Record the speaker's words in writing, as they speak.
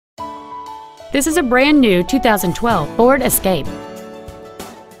This is a brand new 2012 Ford Escape.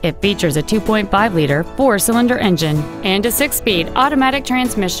 It features a 2.5-liter four-cylinder engine and a 6-speed automatic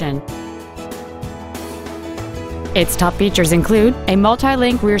transmission. Its top features include a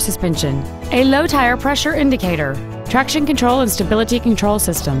multi-link rear suspension, a low tire pressure indicator, traction control and stability control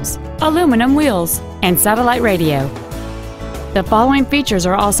systems, aluminum wheels, and satellite radio. The following features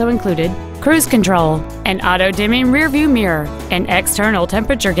are also included: cruise control, an auto-dimming rearview mirror, an external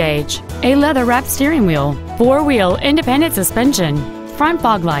temperature gauge, a leather-wrapped steering wheel, four-wheel independent suspension, front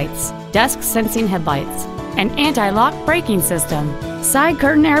fog lights, dusk sensing headlights, an anti-lock braking system, side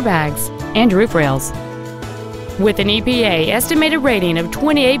curtain airbags, and roof rails. With an EPA estimated rating of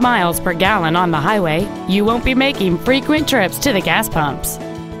 28 miles per gallon on the highway, you won't be making frequent trips to the gas pumps.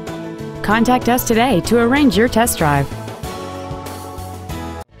 Contact us today to arrange your test drive.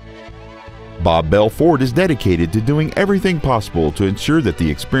 Bob Bell Ford is dedicated to doing everything possible to ensure that the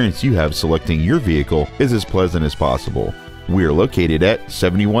experience you have selecting your vehicle is as pleasant as possible. We are located at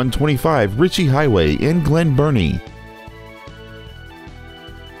 7125 Ritchie Highway in Glen Burnie.